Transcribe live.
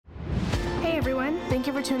Thank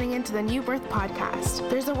you for tuning in to the New Birth Podcast.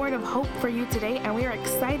 There's a word of hope for you today, and we are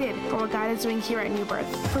excited for what God is doing here at New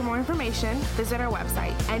Birth. For more information, visit our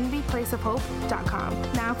website, nvplaceofhope.com.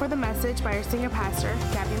 Now for the message by our senior pastor,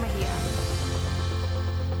 Gabby Mejia.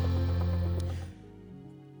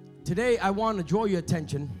 Today, I want to draw your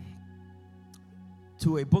attention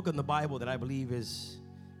to a book in the Bible that I believe is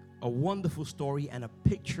a wonderful story and a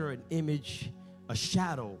picture, an image, a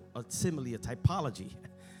shadow, a simile, a typology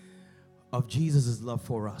of Jesus' love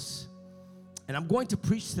for us. And I'm going to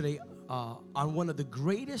preach today on one of the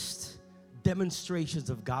greatest demonstrations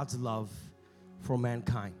of God's love for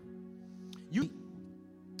mankind.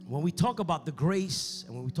 When we talk about the grace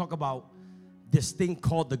and when we talk about this thing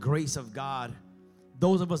called the grace of God,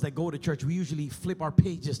 those of us that go to church, we usually flip our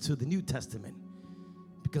pages to the New Testament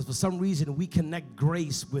because for some reason we connect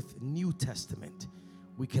grace with New Testament.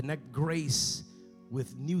 We connect grace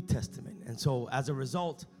with New Testament. And so as a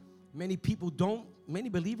result, many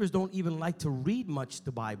believers don't even like to read much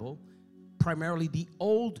the Bible, primarily the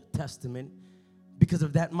Old Testament, because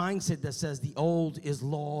of that mindset that says the old is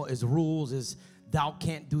law, is rules, is thou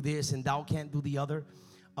can't do this and thou can't do the other.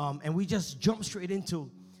 And we just jump straight into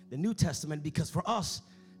the New Testament because for us,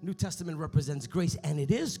 New Testament represents grace, and it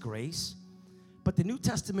is grace, but the New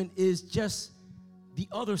Testament is just the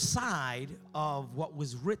other side of what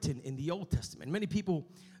was written in the Old Testament. Many people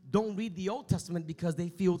don't read the Old Testament because they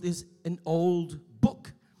feel it's an old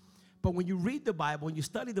book. But when you read the Bible, when you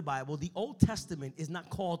study the Bible, the Old Testament is not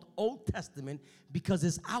called Old Testament because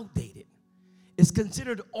it's outdated. It's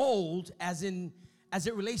considered old as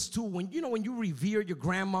it relates to when you revere your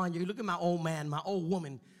grandma and you look at my old man, my old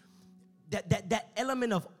woman, that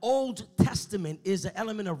element of Old Testament is an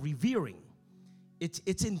element of revering.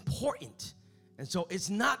 It's important. And so it's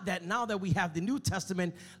not that now that we have the New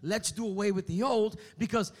Testament, let's do away with the old.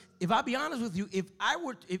 Because if I be honest with you, if I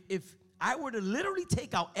were to literally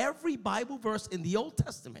take out every Bible verse in the Old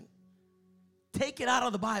Testament, take it out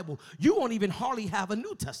of the Bible, you won't even hardly have a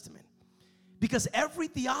New Testament. Because every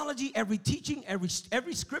theology, every teaching,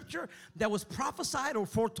 every scripture that was prophesied or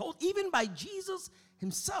foretold, even by Jesus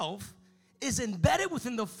himself, is embedded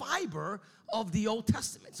within the fiber of the Old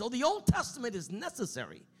Testament. So the Old Testament is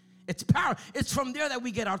necessary. It's power. It's from there that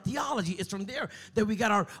we get our theology. It's from there that we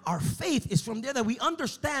get our faith. It's from there that we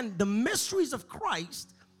understand the mysteries of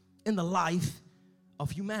Christ in the life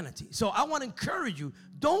of humanity. So I want to encourage you,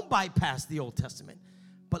 don't bypass the Old Testament,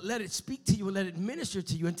 but let it speak to you and let it minister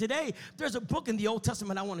to you. And today, there's a book in the Old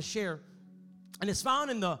Testament I want to share, and it's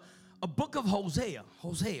found in a book of Hosea.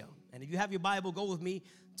 And if you have your Bible, go with me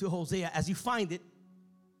to Hosea. As you find it,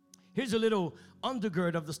 here's a little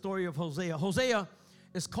undergird of the story of Hosea. Hosea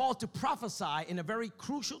is called to prophesy in a very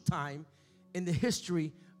crucial time in the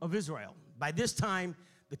history of Israel. By this time,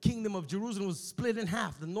 the kingdom of Jerusalem was split in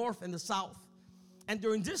half, the north and the south. And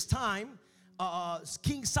during this time,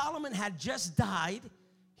 King Solomon had just died.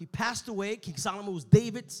 He passed away. King Solomon was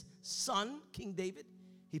David's son, King David.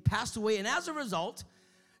 He passed away, and as a result,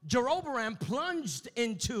 Jeroboam plunged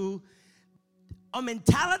into a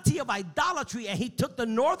mentality of idolatry, and he took the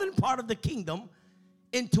northern part of the kingdom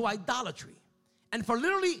into idolatry. And for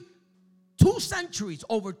literally 2 centuries,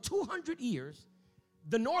 over 200 years,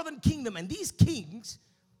 the northern kingdom and these kings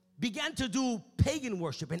began to do pagan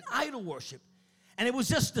worship and idol worship. And it was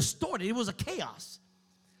just distorted. It was a chaos.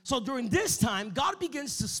 So during this time, God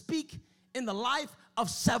begins to speak in the life of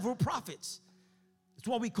several prophets. It's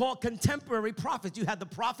what we call contemporary prophets. You had the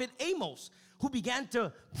prophet Amos, who began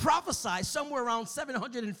to prophesy somewhere around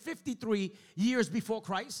 753 years before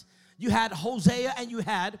Christ. You had Hosea and you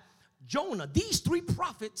had Jonah. These 3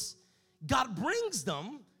 prophets, God brings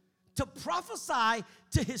them to prophesy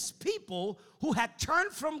to his people who had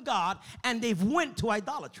turned from God and they've went to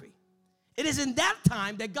idolatry. It is in that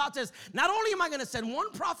time that God says, not only am I going to send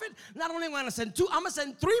 1 prophet, not only am I going to send 2, I'm going to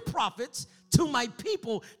send 3 prophets to my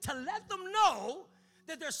people to let them know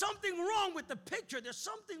that there's something wrong with the picture. There's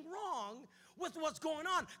something wrong with what's going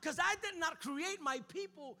on, because I did not create my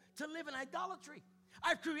people to live in idolatry.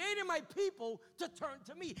 I've created my people to turn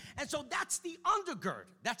to me. And so that's the undergird.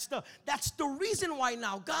 That's the reason why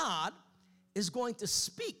now God is going to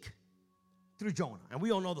speak through Jonah. And we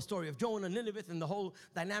all know the story of Jonah and Nineveh and the whole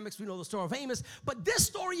dynamics. We know the story of Amos. But this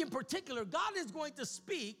story in particular, God is going to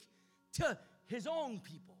speak to his own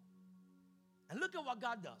people. And look at what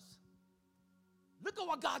God does. Look at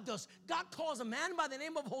what God does. God calls a man by the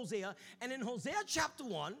name of Hosea. And in Hosea chapter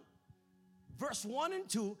 1, verse 1 and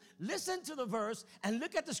 2, listen to the verse and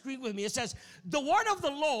look at the screen with me. It says, the word of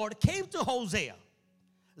the Lord came to Hosea,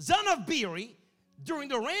 son of Beeri, during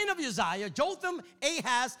the reign of Uzziah, Jotham,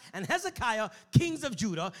 Ahaz, and Hezekiah, kings of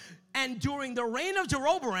Judah, and during the reign of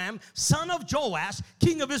Jeroboam, son of Joash,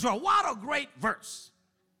 king of Israel. What a great verse.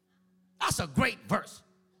 That's a great verse.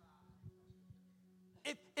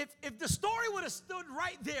 If the story would have stood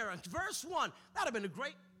right there in verse 1, that would have been a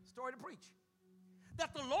great story to preach.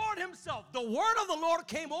 That the Lord himself, the word of the Lord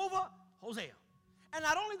came over Hosea. And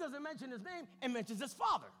not only does it mention his name, it mentions his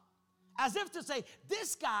father. As if to say,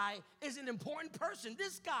 this guy is an important person.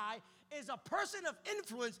 This guy is a person of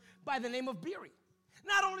influence by the name of Beeri.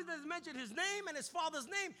 Not only does it mention his name and his father's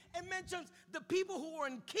name, it mentions the people who were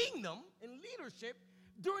in kingdom, in leadership,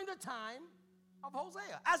 during the time of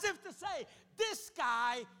Hosea. As if to say, this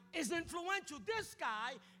guy is influential. This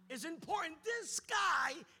guy is important. This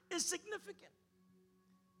guy is significant.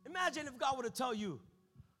 Imagine if God were to tell you,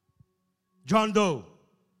 John Doe,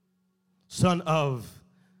 son of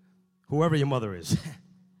whoever your mother is,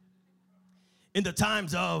 in the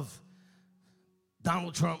times of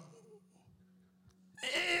Donald Trump.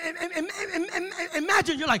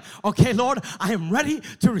 Imagine you're like, okay, Lord, I am ready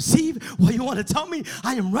to receive what you want to tell me.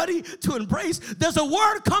 I am ready to embrace. There's a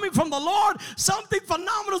word coming from the Lord. Something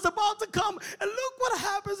phenomenal is about to come. And look what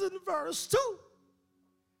happens in verse 2.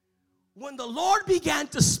 When the Lord began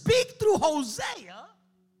to speak through Hosea,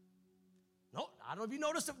 no, I don't know if you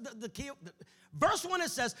noticed the key. Verse 1, it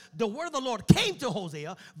says, the word of the Lord came to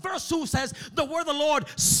Hosea. Verse 2 says, the word of the Lord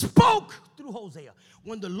spoke through Hosea.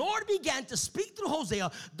 When the Lord began to speak through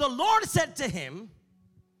Hosea, the Lord said to him,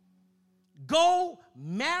 go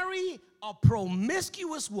marry a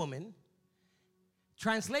promiscuous woman,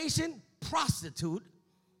 translation, prostitute,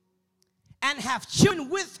 and have children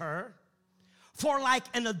with her, for like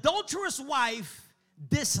an adulterous wife,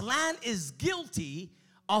 this land is guilty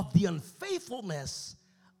of the unfaithfulness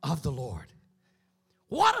of the Lord.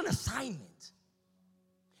 What an assignment.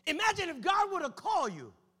 Imagine if God were to call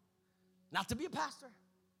you not to be a pastor,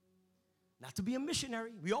 not to be a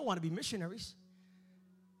missionary. We all want to be missionaries.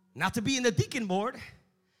 Not to be in the deacon board.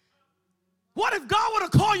 What if God were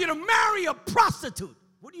to call you to marry a prostitute?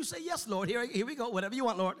 Would you say, yes, Lord? Here we go. Whatever you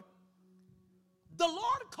want, Lord. The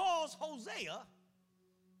Lord calls Hosea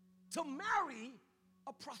to marry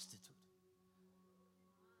a prostitute.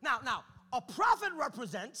 Now, a prophet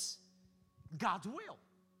represents God's will.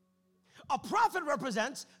 A prophet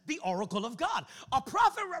represents the oracle of God. A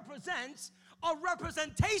prophet represents a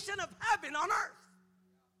representation of heaven on earth.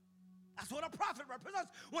 That's what a prophet represents.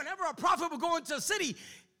 Whenever a prophet would go into a city,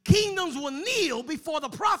 kingdoms will kneel before the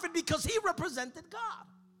prophet because he represented God.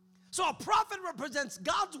 So a prophet represents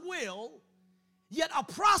God's will, yet a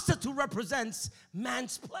prostitute represents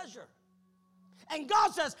man's pleasure. And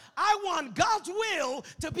God says, I want God's will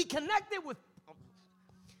to be connected with.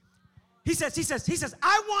 He says,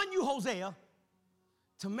 I want you, Hosea,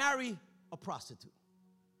 to marry a prostitute.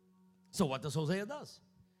 So what does Hosea do?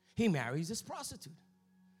 He marries this prostitute.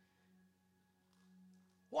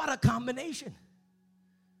 What a combination.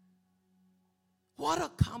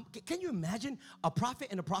 Can you imagine a prophet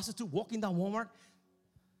and a prostitute walking down Walmart?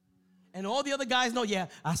 And all the other guys know, yeah,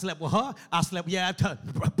 I slept with her.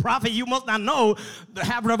 Prophet, you must not know to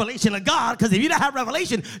have revelation of God, because if you don't have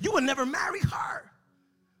revelation, you would never marry her.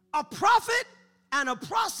 A prophet and a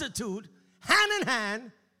prostitute, hand in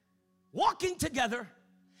hand, walking together,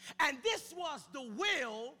 and this was the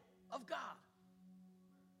will of God,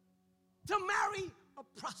 to marry a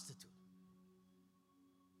prostitute.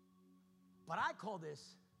 But I call this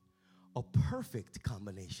a perfect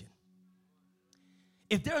combination.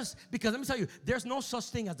 Because let me tell you, there's no such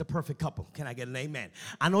thing as the perfect couple. Can I get an amen?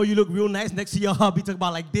 I know you look real nice next to your hubby, talking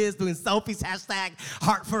about like this, doing selfies, hashtag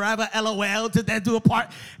heart forever, LOL, to then do a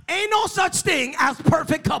part. Ain't no such thing as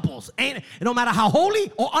perfect couples. No matter how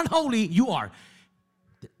holy or unholy you are,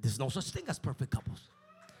 there's no such thing as perfect couples.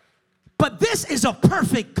 But this is a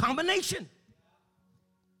perfect combination.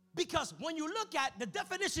 Because when you look at the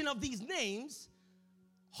definition of these names,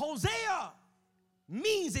 Hosea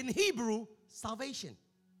means in Hebrew salvation.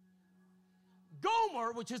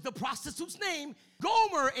 Gomer, which is the prostitute's name,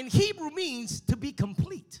 Gomer in Hebrew means to be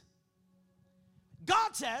complete.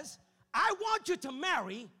 God says, I want you to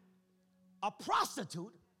marry a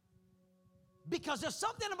prostitute because there's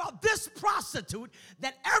something about this prostitute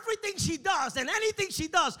that everything she does and anything she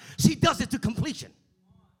does it to completion.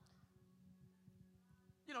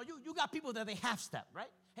 You know, you got people that they half-step, right?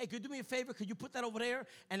 Hey, could you do me a favor? Could you put that over there?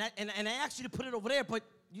 And I asked you to put it over there, but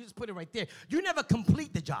you just put it right there. You never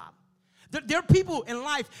complete the job. There are people in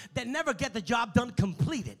life that never get the job done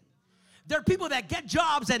completed. There are people that get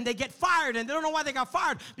jobs and they get fired and they don't know why they got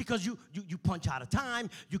fired because you punch out of time,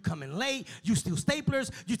 you come in late, you steal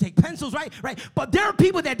staplers, you take pencils, right? But there are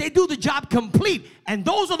people that they do the job complete, and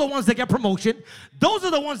those are the ones that get promotion. Those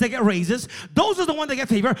are the ones that get raises. Those are the ones that get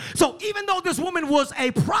favor. So even though this woman was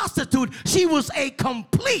a prostitute, she was a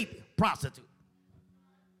complete prostitute.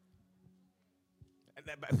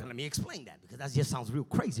 Let me explain that, because that just sounds real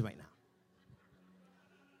crazy right now.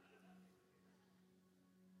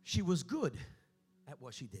 She was good at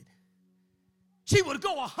what she did. She would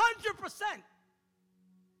go 100%.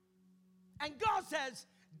 And God says,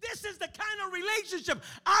 this is the kind of relationship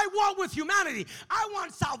I want with humanity. I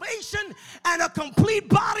want salvation and a complete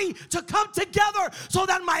body to come together so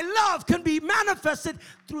that my love can be manifested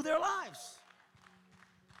through their lives.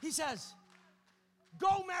 He says,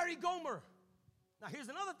 go marry Gomer. Now, here's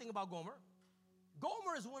another thing about Gomer.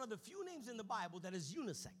 Gomer is one of the few names in the Bible that is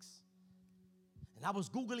unisex. And I was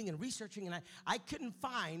Googling and researching, and I couldn't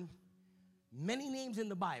find many names in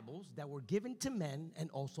the Bible that were given to men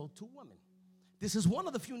and also to women. This is one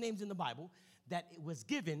of the few names in the Bible that it was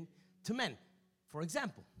given to men. For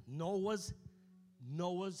example, Noah's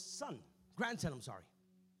grandson,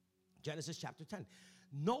 Genesis chapter 10.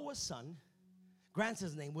 Noah's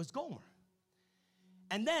grandson's name was Gomer.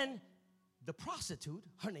 And then the prostitute,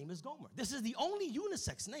 her name is Gomer. This is the only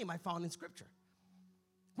unisex name I found in Scripture,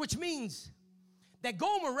 which means that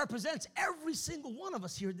Gomer represents every single one of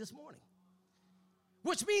us here this morning,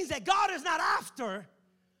 which means that God is not after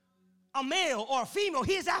a male or a female.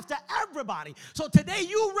 He is after everybody. So today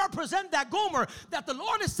you represent that Gomer that the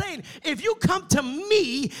Lord is saying, if you come to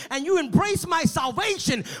me and you embrace my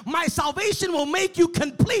salvation will make you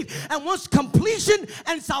complete. And once completion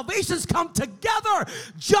and salvations come together,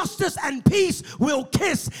 justice and peace will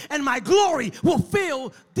kiss, and my glory will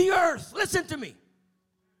fill the earth. Listen to me.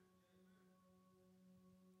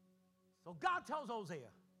 So God tells Hosea,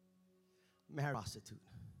 marry a prostitute.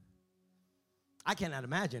 I cannot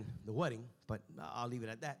imagine the wedding, but I'll leave it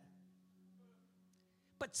at that.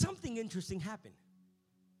 But something interesting happened.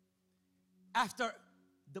 After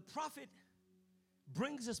the prophet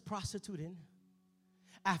brings this prostitute in,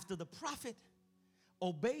 after the prophet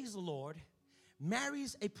obeys the Lord,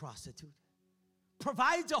 marries a prostitute,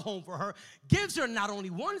 provides a home for her, gives her not only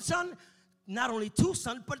one son, not only two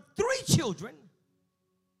sons, but 3 children,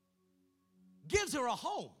 gives her a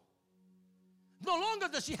home. No longer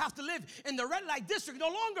does she have to live in the red light district. No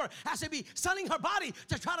longer has she be selling her body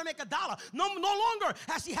to try to make $1. No longer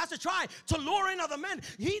has she to try to lure in other men.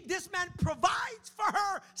 This man provides for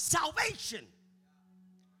her salvation.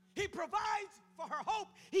 He provides for her hope.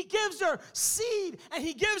 He gives her seed, and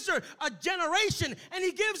he gives her a generation, and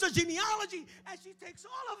he gives her genealogy. And she takes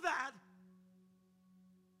all of that,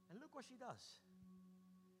 and look what she does.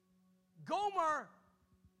 Gomer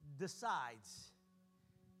decides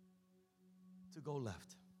to go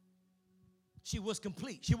left. She was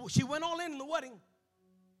complete. She went all in the wedding.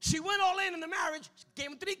 She went all in the marriage. She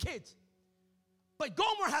gave him 3 kids. But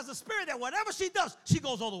Gomer has a spirit that whatever she does, she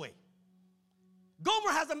goes all the way.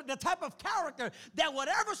 Gomer has the type of character that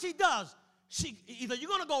whatever she does, either you're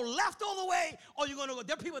going to go left all the way, or you're going to go.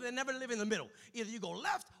 There are people that never live in the middle. Either you go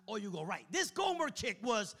left or you go right. This Gomer chick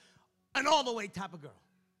was an all the way type of girl.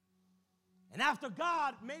 And after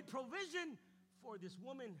God made provision for this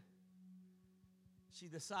woman, she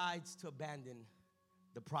decides to abandon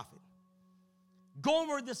the prophet.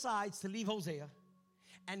 Gomer decides to leave Hosea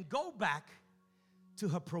and go back to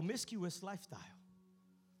her promiscuous lifestyle.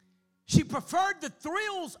 She preferred the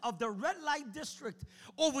thrills of the red light district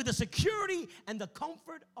over the security and the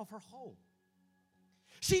comfort of her home.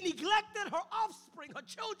 She neglected her offspring, her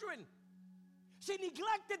children. She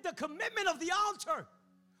neglected the commitment of the altar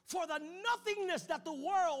for the nothingness that the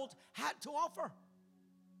world had to offer.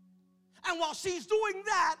 And while she's doing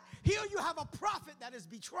that, here you have a prophet that is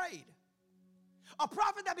betrayed. A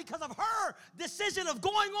prophet that because of her decision of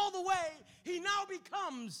going all the way, he now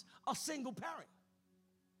becomes a single parent.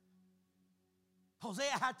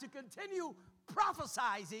 Hosea had to continue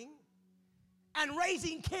prophesying and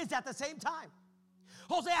raising kids at the same time.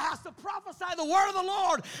 Hosea has to prophesy the word of the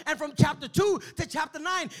Lord. And from chapter 2 to chapter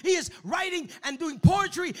 9, he is writing and doing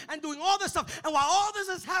poetry and doing all this stuff. And while all this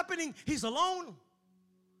is happening, he's alone,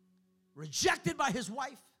 rejected by his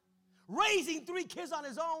wife, raising 3 kids on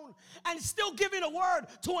his own, and still giving a word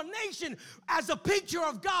to a nation as a picture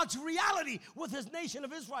of God's reality with his nation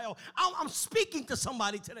of Israel. I'm speaking to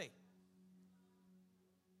somebody today.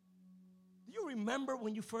 Do you remember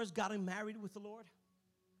when you first got married with the Lord?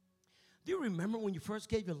 Do you remember when you first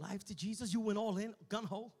gave your life to Jesus? You went all in,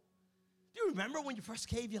 gun-ho. Do you remember when you first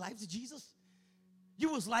gave your life to Jesus? You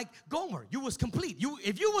was like Gomer. You was complete.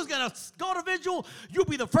 If you was going to go to vigil, you'd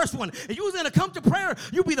be the first one. If you was going to come to prayer,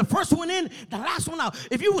 you'd be the first one in, the last one out.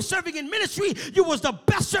 If you was serving in ministry, you was the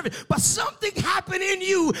best servant. But something happened in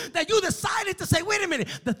you that you decided to say, wait a minute,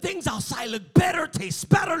 the things outside look better, taste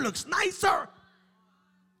better, looks nicer.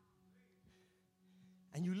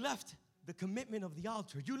 And you left the commitment of the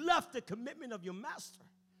altar. You left the commitment of your master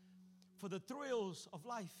for the thrills of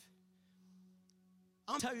life.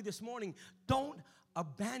 I'll tell you this morning, don't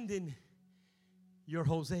abandon your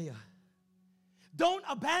Hosea. Don't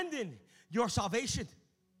abandon your salvation.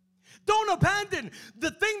 Don't abandon the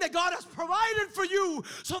thing that God has provided for you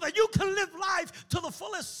so that you can live life to the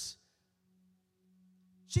fullest.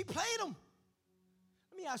 She played him.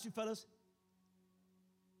 Let me ask you, fellas.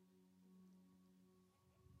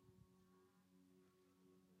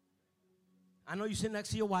 I know you sit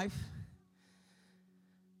next to your wife.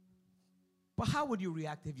 But how would you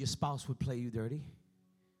react if your spouse would play you dirty?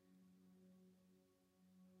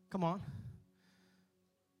 Come on.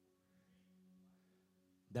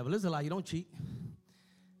 Devil is a lie. You don't cheat.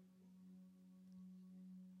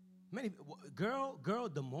 Girl,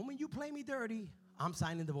 the moment you play me dirty, I'm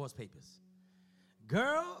signing divorce papers.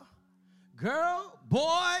 Girl,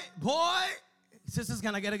 boy. Sisters,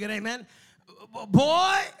 can I get a good amen?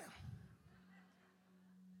 Boy.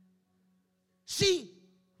 She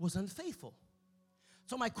was unfaithful.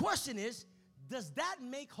 So my question is, does that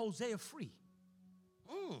make Hosea free?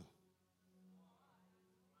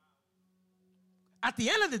 At the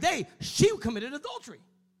end of the day, she committed adultery.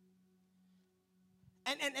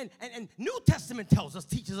 And New Testament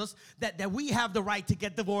teaches us that we have the right to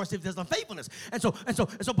get divorced if there's unfaithfulness.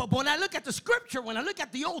 But when I look at the scripture, when I look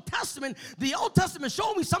at the Old Testament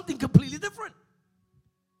showed me something completely different.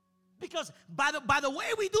 Because by the way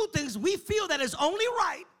we do things, we feel that it's only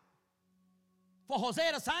right for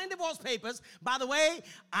Hosea to sign divorce papers. By the way,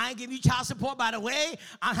 I ain't giving you child support. By the way,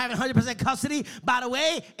 I'm having 100% custody. By the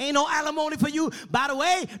way, ain't no alimony for you. By the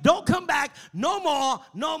way, don't come back no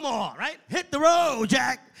more, right? Hit the road,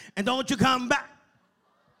 Jack, and don't you come back.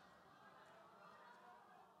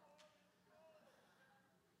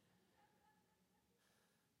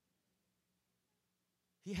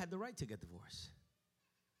 He had the right to get divorced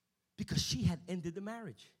because she had ended the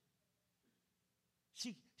marriage.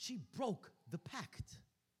 She broke the pact.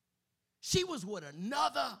 She was with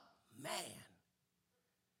another man.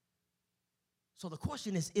 So the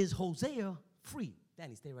question is Hosea free?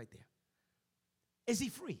 Danny, stay right there. Is he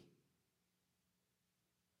free?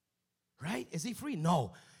 Right? Is he free?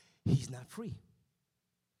 No, he's not free.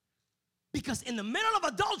 Because in the middle of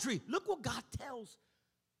adultery, look what God tells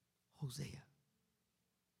Hosea.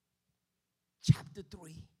 Chapter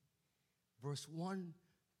 3, verse 1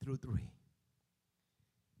 through 3.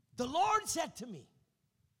 The Lord said to me,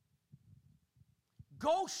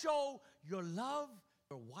 go show your love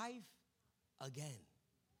to your wife again.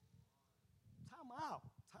 Time out.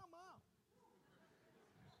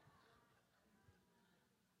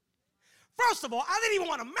 First of all, I didn't even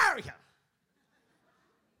want to marry her.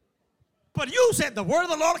 But you said the word of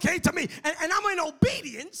the Lord came to me. And I'm in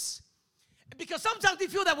obedience. Because sometimes we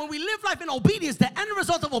feel that when we live life in obedience, the end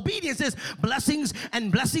result of obedience is blessings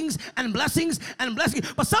and blessings and blessings and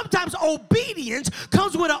blessings. But sometimes obedience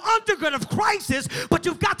comes with an undergird of crisis, but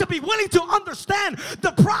you've got to be willing to understand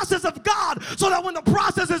the process of God so that when the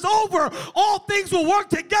process is over, all things will work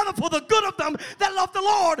together for the good of them that love the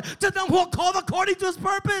Lord, to them who are called according to his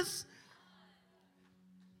purpose.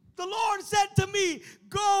 The Lord said to me,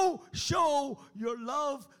 go show your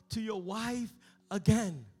love to your wife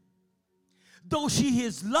again. Though she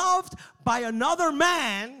is loved by another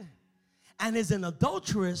man and is an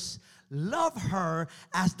adulteress, love her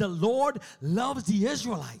as the Lord loves the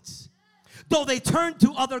Israelites. Though they turn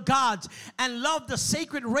to other gods and love the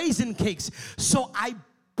sacred raisin cakes. So I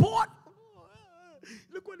bought,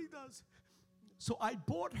 look what he does. So I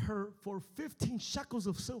bought her for 15 shekels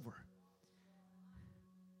of silver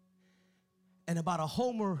and about a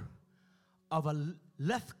homer of a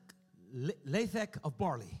lethek of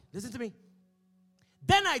barley. Listen to me.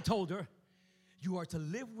 Then I told her, you are to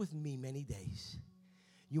live with me many days.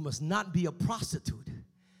 You must not be a prostitute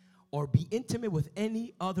or be intimate with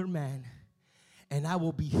any other man, and I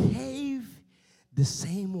will behave the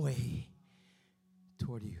same way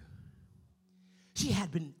toward you. She had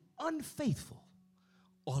been unfaithful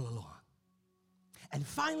all along. And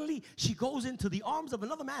finally, she goes into the arms of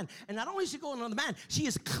another man. And not only is she going to another man, she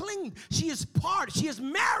is clinged, she is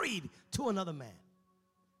married to another man.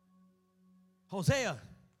 Hosea,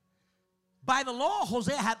 by the law,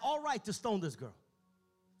 Hosea had all right to stone this girl.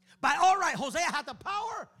 By all right, Hosea had the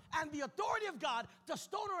power and the authority of God to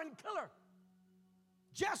stone her and kill her.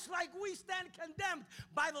 just like we stand condemned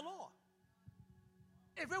by the law.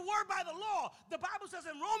 If it were by the law, the Bible says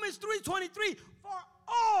in Romans 3:23, for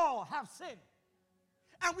all have sinned,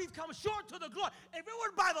 and we've come short to the glory. If it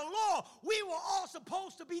were by the law, we were all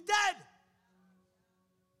supposed to be dead.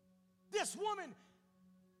 This woman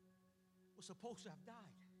was supposed to have died.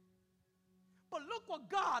 But look what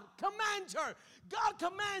God commands her. God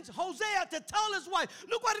commands Hosea to tell his wife.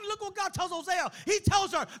 Look what God tells Hosea. He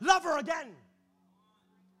tells her, love her again.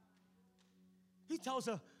 He tells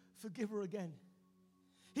her, forgive her again.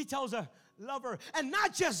 He tells her, love her. And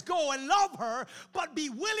not just go and love her, but be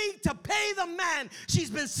willing to pay the man she's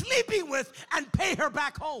been sleeping with and pay her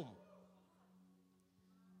back home.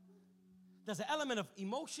 There's an element of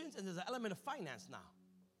emotions and there's an element of finance now.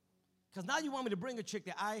 Because now you want me to bring a chick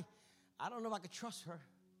that I don't know if I could trust her.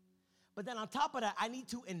 But then on top of that, I need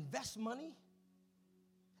to invest money.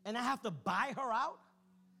 And I have to buy her out.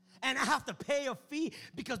 And I have to pay a fee.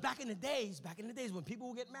 Because back in the days when people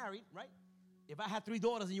would get married, right? If I had 3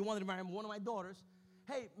 daughters and you wanted to marry one of my daughters,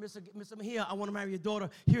 hey, Mr. Mejia, I want to marry your daughter.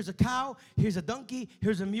 Here's a cow, here's a donkey,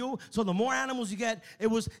 here's a mule. So the more animals you get, it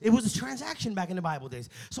was a transaction back in the Bible days.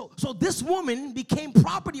 So this woman became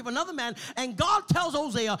property of another man, and God tells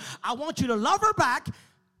Hosea, I want you to love her back.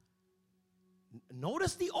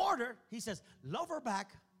 Notice the order. He says, love her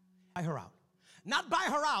back, buy her out. Not buy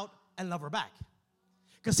her out and love her back.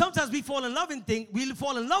 Because sometimes we fall in love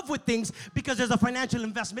with things because there's a financial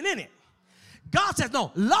investment in it. God says,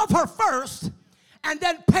 no, love her first and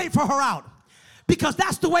then pay for her out. Because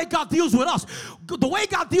that's the way God deals with us. The way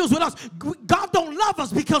God deals with us, God don't love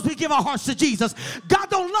us because we give our hearts to Jesus. God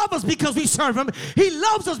don't love us because we serve him. He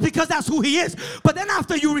loves us because that's who he is. But then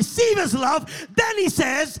after you receive his love, then he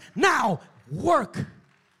says, now work.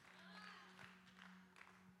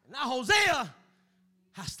 Now Hosea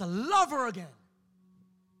has to love her again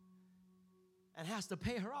and has to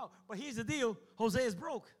pay her out. But here's the deal, Hosea is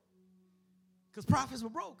broke. Because prophets were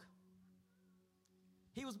broke.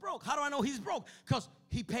 He was broke. How do I know he's broke? Because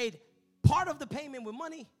he paid part of the payment with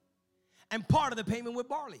money and part of the payment with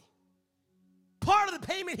barley. Part of the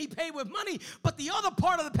payment he paid with money, but the other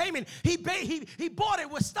part of the payment, he bought it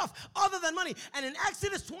with stuff other than money. And in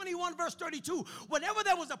Exodus 21, verse 32, whenever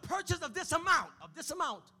there was a purchase of this amount,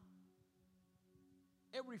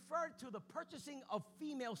 it referred to the purchasing of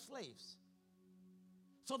female slaves.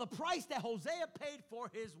 So the price that Hosea paid for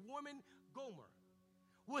his woman Gomer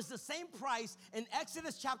was the same price in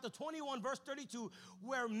Exodus chapter 21, verse 32,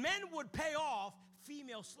 where men would pay off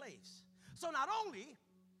female slaves. So not only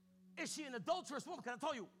is she an adulterous woman, because I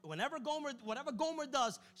tell you, whatever Gomer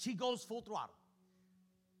does, she goes full throttle.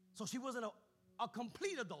 So she wasn't a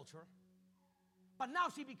complete adulterer, but now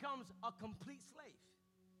she becomes a complete slave.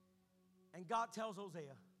 And God tells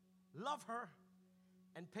Hosea, love her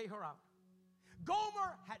and pay her out.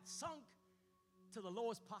 Gomer had sunk to the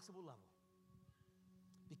lowest possible level.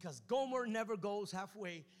 Because Gomer never goes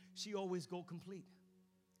halfway. She always goes complete.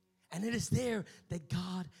 And it is there that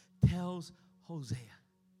God tells Hosea,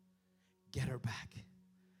 get her back,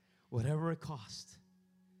 whatever it costs.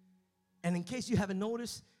 And in case you haven't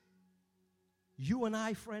noticed, you and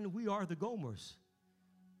I, friend, we are the Gomers.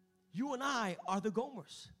 You and I are the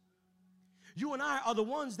Gomers. You and I are the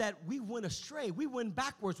ones that we went astray. We went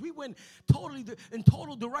backwards. We went in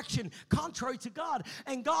total direction, contrary to God.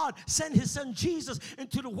 And God sent his son Jesus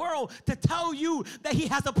into the world to tell you that he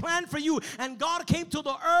has a plan for you. And God came to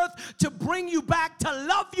the earth to bring you back, to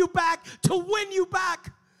love you back, to win you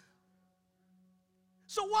back.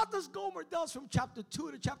 So what does Gomer does from chapter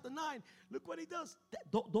 2 to chapter 9? Look what he does.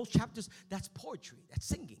 Those chapters, that's poetry, that's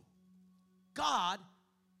singing. God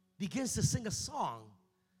begins to sing a song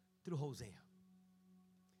through Hosea.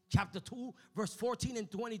 Chapter 2, verse 14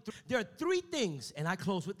 and 23. There are 3 things, and I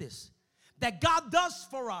close with this, that God does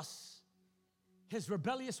for us, his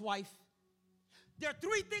rebellious wife. There are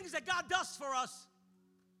 3 things that God does for us,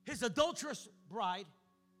 his adulterous bride,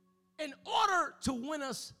 in order to win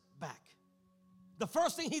us back. The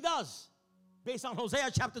first thing he does, based on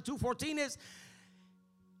Hosea chapter 2:14, is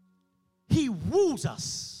he woos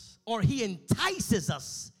us, or he entices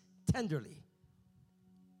us tenderly.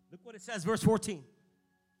 Look what it says, verse 14.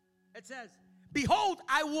 It says, behold,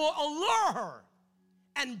 I will allure her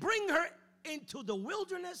and bring her into the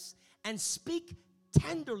wilderness and speak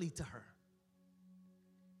tenderly to her.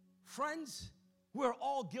 Friends, we're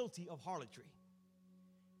all guilty of harlotry.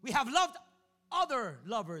 We have loved other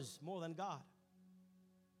lovers more than God.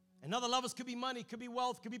 And other lovers could be money, could be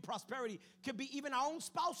wealth, could be prosperity, could be even our own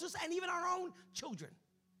spouses and even our own children.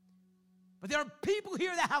 But there are people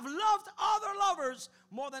here that have loved other lovers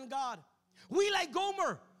more than God. We, like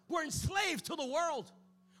Gomer, we're enslaved to the world.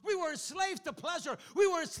 We were enslaved to pleasure. We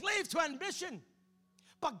were enslaved to ambition.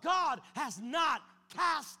 But God has not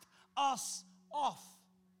cast us off.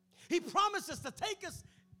 He promises to take us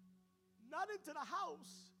not into the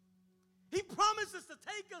house. He promises to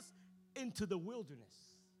take us into the wilderness.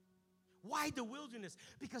 Why the wilderness?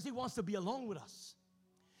 Because he wants to be alone with us.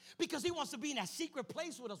 Because he wants to be in that secret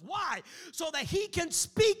place with us. Why? So that he can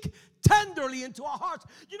speak tenderly into our hearts.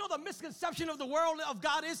 You know, the misconception of the world of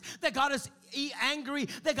God is that God is angry,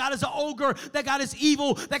 that God is an ogre, that God is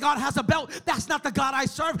evil, that God has a belt. That's not the God I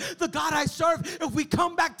serve. The God I serve, if we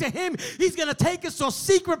come back to him, he's going to take us to a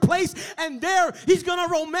secret place, and there he's going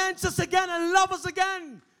to romance us again and love us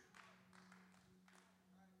again.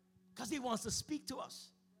 Because he wants to speak to us.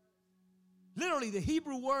 Literally, the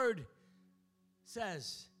Hebrew word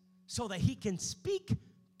says, so that he can speak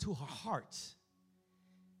to our hearts.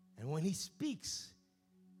 And when he speaks,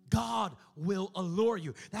 God will allure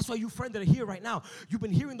you. That's why you friends that are here right now, you've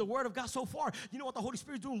been hearing the word of God so far. You know what the Holy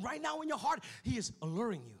Spirit is doing right now in your heart? He is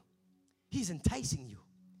alluring you. He's enticing you.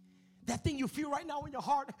 That thing you feel right now in your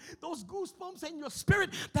heart, those goosebumps in your spirit,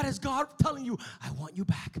 that is God telling you, I want you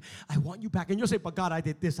back. I want you back. And you'll say, but God, I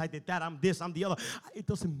did this, I did that, I'm this, I'm the other. It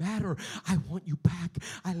doesn't matter. I want you back.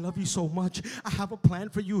 I love you so much. I have a plan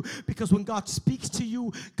for you, because when God speaks to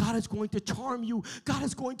you, God is going to charm you. God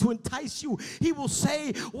is going to entice you. He will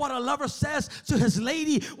say what a lover says to his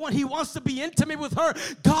lady when he wants to be intimate with her.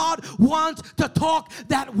 God wants to talk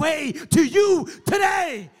that way to you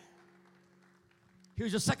today.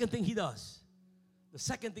 Here's the second thing he does. The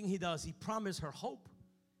second thing he does, he promised her hope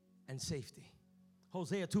and safety.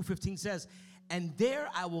 Hosea 2:15 says, and there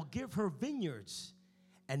I will give her vineyards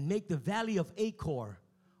and make the valley of Achor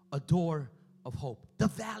a door of hope. The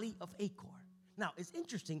valley of Achor. Now, it's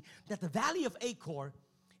interesting that the valley of Achor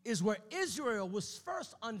is where Israel was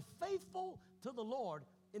first unfaithful to the Lord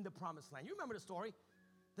in the promised land. You remember the story?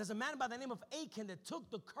 There's a man by the name of Achan that took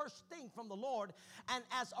the cursed thing from the Lord, and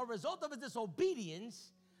as a result of his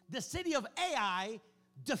disobedience, the city of Ai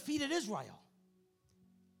defeated Israel.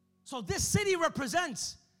 So this city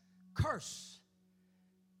represents curse.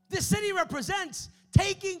 This city represents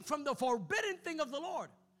taking from the forbidden thing of the Lord.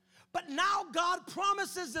 But now God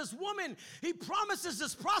promises this woman, he promises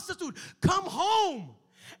this prostitute, come home.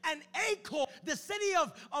 And Achor, the city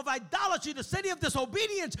of idolatry, the city of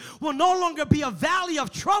disobedience, will no longer be a valley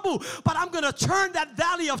of trouble, but I'm going to turn that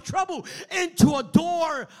valley of trouble into a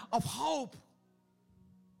door of hope.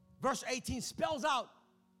 Verse 18 spells out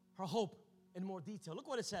her hope in more detail. Look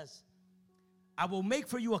what it says. I will make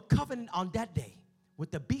for you a covenant on that day with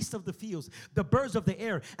the beasts of the fields, the birds of the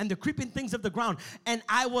air, and the creeping things of the ground. And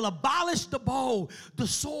I will abolish the bow, the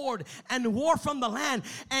sword, and war from the land.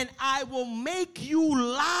 And I will make you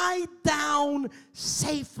lie down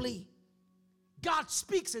safely. God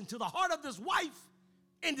speaks into the heart of this wife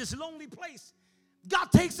in this lonely place.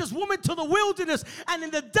 God takes this woman to the wilderness, and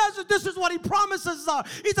in the desert, this is what he promises her.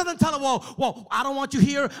 He doesn't tell her, well, I don't want you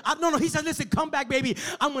here. No, he said, listen, come back, baby.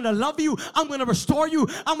 I'm going to love you. I'm going to restore you.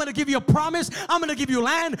 I'm going to give you a promise. I'm going to give you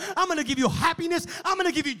land. I'm going to give you happiness. I'm going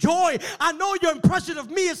to give you joy. I know your impression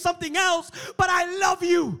of me is something else, but I love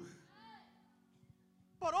you.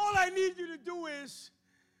 But all I need you to do is,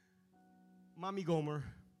 Mommy Gomer,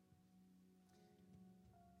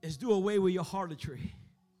 is do away with your harlotry.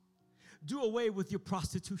 Do away with your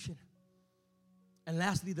prostitution. And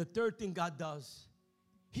lastly, the third thing God does,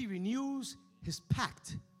 he renews his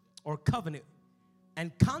pact or covenant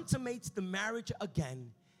and consummates the marriage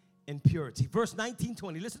again in purity. Verse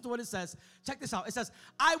 19-20, listen to what it says. Check this out. It says,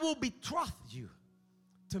 I will betroth you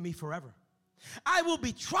to me forever. I will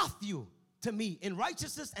betroth you to me in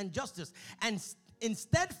righteousness and justice and in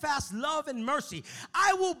steadfast love and mercy.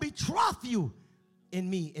 I will betroth you in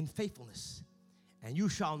me in faithfulness. And you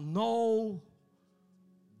shall know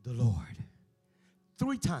the Lord.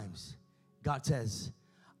 3 times, God says,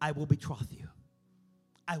 I will betroth you.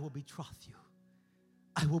 I will betroth you.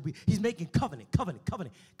 I will be. He's making covenant.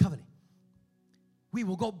 We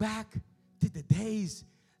will go back to the days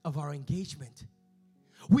of our engagement.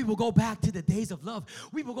 We will go back to the days of love.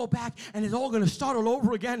 We will go back, and it's all going to start all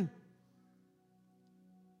over again.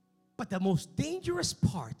 But the most dangerous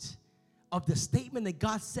part of the statement that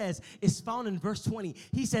God says is found in verse 20.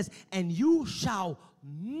 He says, and you shall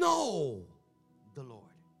know the Lord.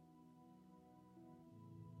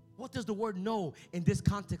 What does the word know in this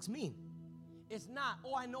context mean? It's not,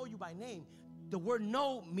 oh, I know you by name. The word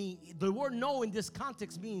know in this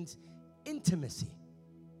context means intimacy.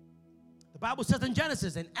 The Bible says in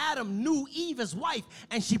Genesis, and Adam knew Eve, his wife,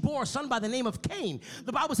 and she bore a son by the name of Cain.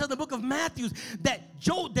 The Bible says in the book of Matthew that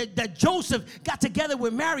Joseph got together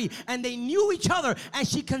with Mary, and they knew each other, and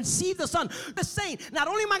she conceived a son. The saying, not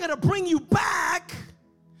only am I going to bring you back,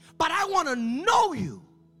 but I want to know you.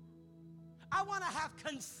 I want to have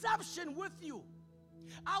conception with you.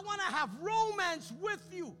 I want to have romance with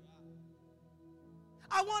you.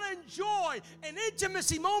 I want to enjoy an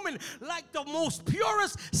intimacy moment like the most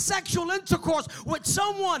purest sexual intercourse with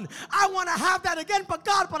someone. I want to have that again, but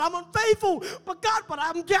God, but I'm unfaithful. But God, but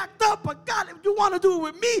I'm jacked up. But God, if you want to do it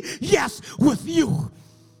with me, yes, with you.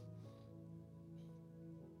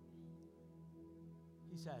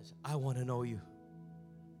 He says, I want to know you.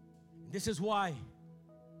 This is why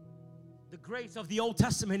the grace of the Old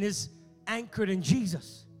Testament is anchored in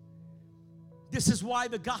Jesus. This is why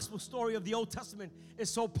the gospel story of the Old Testament is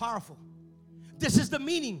so powerful. This is the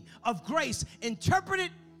meaning of grace interpreted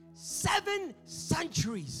 7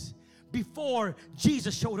 centuries before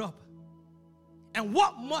Jesus showed up. And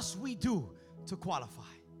what must we do to qualify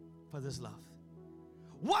for this love?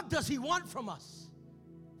 What does he want from us?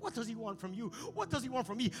 What does he want from you? What does he want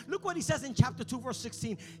from me? Look what he says in chapter 2, verse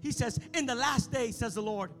 16. He says, in the last day, says the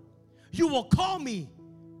Lord, you will call me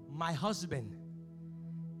my husband,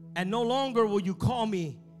 and no longer will you call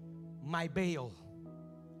me my Baal.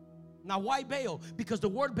 Now, why Baal? Because the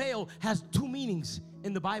word Baal has 2 meanings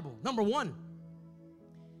in the Bible. Number 1,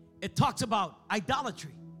 it talks about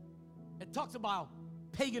idolatry. It talks about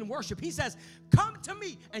pagan worship. He says, come to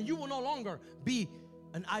me, and you will no longer be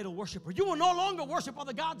an idol worshiper. You will no longer worship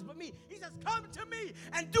other gods but me. He says, come to me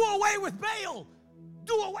and do away with Baal.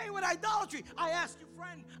 Do away with idolatry. I ask you,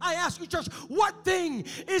 friend, I ask you, church, what thing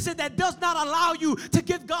is it that does not allow you to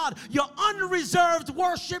give God your unreserved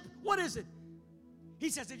worship? What is it? He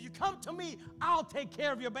says, if you come to me, I'll take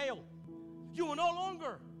care of your Baal. You will no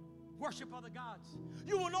longer worship other gods.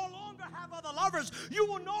 You will no longer have other lovers. You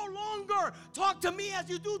will no longer talk to me as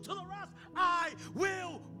you do to the rest. I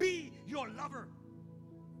will be your lover.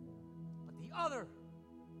 But the other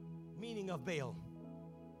meaning of Baal,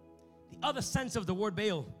 the other sense of the word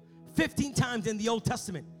Baal, 15 times in the Old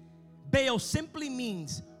Testament, Baal simply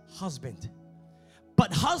means husband.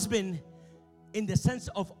 But husband in the sense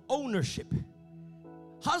of ownership.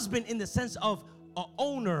 Husband in the sense of an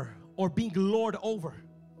owner or being lord over.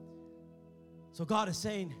 So God is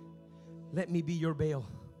saying, let me be your Baal.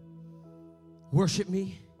 Worship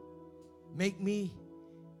me. Make me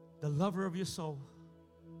the lover of your soul.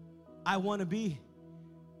 I want to be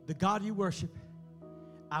the God you worship.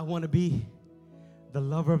 I want to be the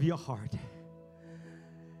lover of your heart.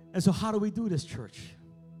 And so how do we do this, church?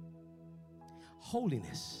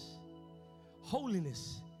 Holiness.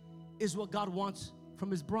 Holiness is what God wants from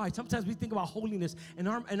his bride. Sometimes we think about holiness, and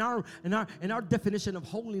our definition of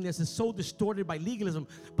holiness is so distorted by legalism.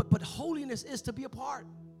 But holiness is to be apart,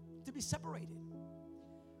 to be separated.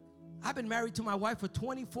 I've been married to my wife for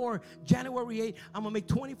 24, January 8, I'm going to make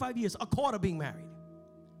 25 years, a quarter being married.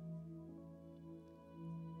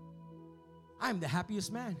 I'm the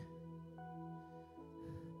happiest man.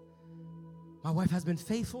 My wife has been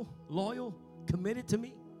faithful, loyal, committed to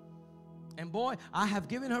me. And boy, I have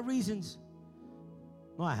given her reasons.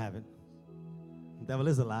 No, I haven't. The devil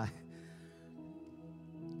is a lie.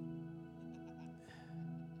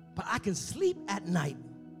 But I can sleep at night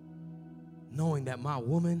knowing that my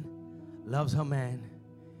woman loves her man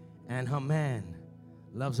and her man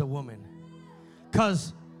loves a woman.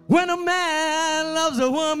 Because when a man loves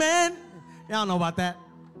a woman, y'all know about that.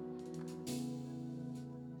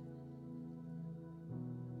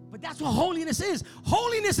 But that's what holiness is.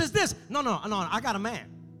 Holiness is this. No, I got a man.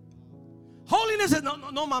 Holiness is no,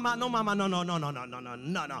 mama, no.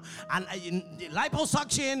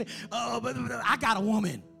 Liposuction, I got a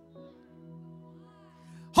woman.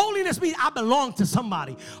 Holiness means I belong to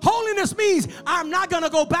somebody. Holiness means I'm not going to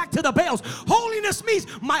go back to the Baals. Holiness means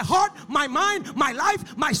my heart, my mind, my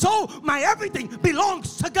life, my soul, my everything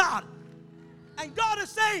belongs to God. And God is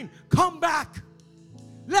saying, come back.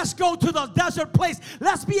 Let's go to the desert place.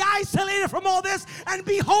 Let's be isolated from all this and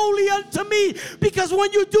be holy unto me. Because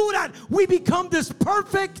when you do that, we become this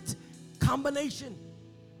perfect combination.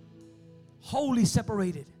 Holy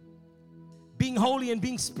separated. Being holy and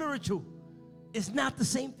being spiritual is not the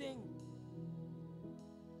same thing.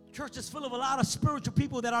 Church is full of a lot of spiritual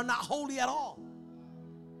people that are not holy at all.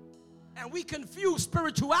 And we confuse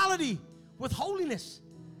spirituality with holiness.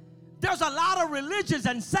 There's a lot of religions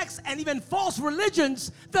and sects and even false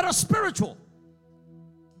religions that are spiritual.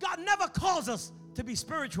 God never calls us to be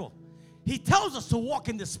spiritual. He tells us to walk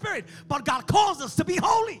in the Spirit, but God calls us to be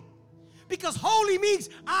holy. Because holy means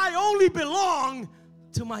I only belong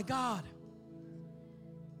to my God.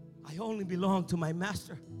 I only belong to my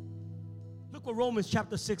master. Look what Romans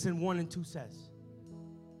chapter 6 and 1 and 2 says.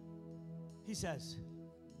 He says,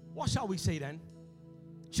 what shall we say then?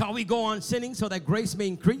 Shall we go on sinning so that grace may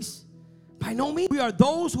increase? By no means. We are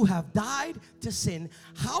those who have died to sin.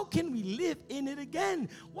 How can we live in it again?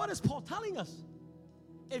 What is Paul telling us?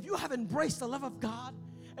 If you have embraced the love of God,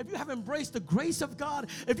 if you have embraced the grace of God,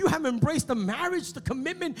 if you have embraced the marriage, the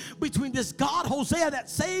commitment between this God, Hosea, that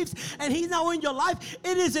saves, and he's now in your life,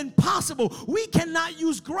 it is impossible. We cannot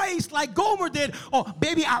use grace like Gomer did. Oh,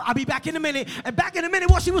 baby, I'll be back in a minute. And back in a minute,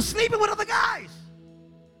 while she was sleeping with other guys.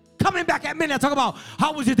 Coming back at midnight, talk about,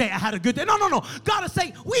 how was your day? I had a good day. No. God is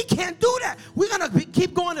saying, we can't do that. We're going to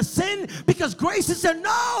keep going to sin because grace is a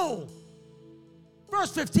no.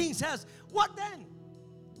 Verse 15 says, what then?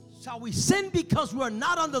 Shall we sin because we are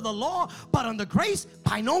not under the law, but under grace?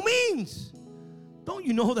 By no means. Don't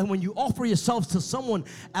you know that when you offer yourselves to someone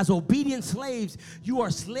as obedient slaves, you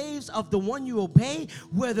are slaves of the one you obey,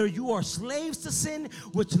 whether you are slaves to sin,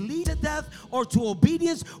 which leads to death, or to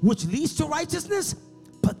obedience, which leads to righteousness?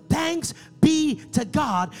 But thanks be to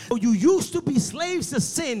God. You used to be slaves to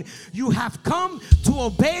sin. You have come to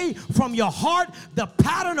obey from your heart the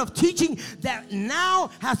pattern of teaching that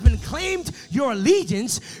now has been claimed your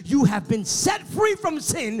allegiance. You have been set free from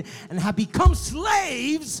sin and have become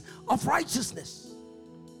slaves of righteousness.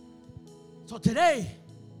 So today,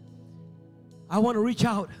 I want to reach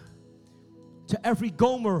out to every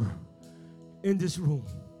Gomer in this room.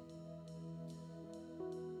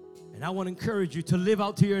 And I want to encourage you to live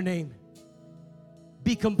out to your name.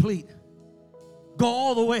 Be complete. Go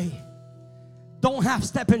all the way. Don't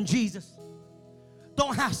half-step in Jesus.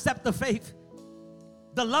 Don't half-step the faith.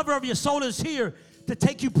 The lover of your soul is here to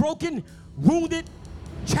take you broken, wounded,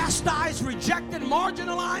 chastised, rejected,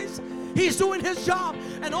 marginalized. He's doing his job.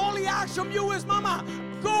 And all he asks from you is, mama,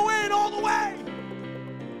 go in all the way.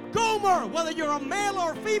 Gomer, whether you're a male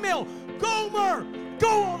or a female, Gomer, go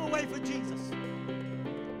all the way for Jesus.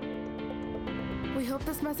 We hope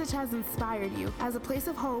this message has inspired you. As a place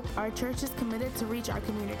of hope, our church is committed to reach our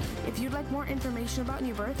community. If you'd like more information about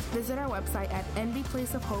New Birth, visit our website at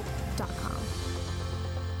nbplaceofhope.com.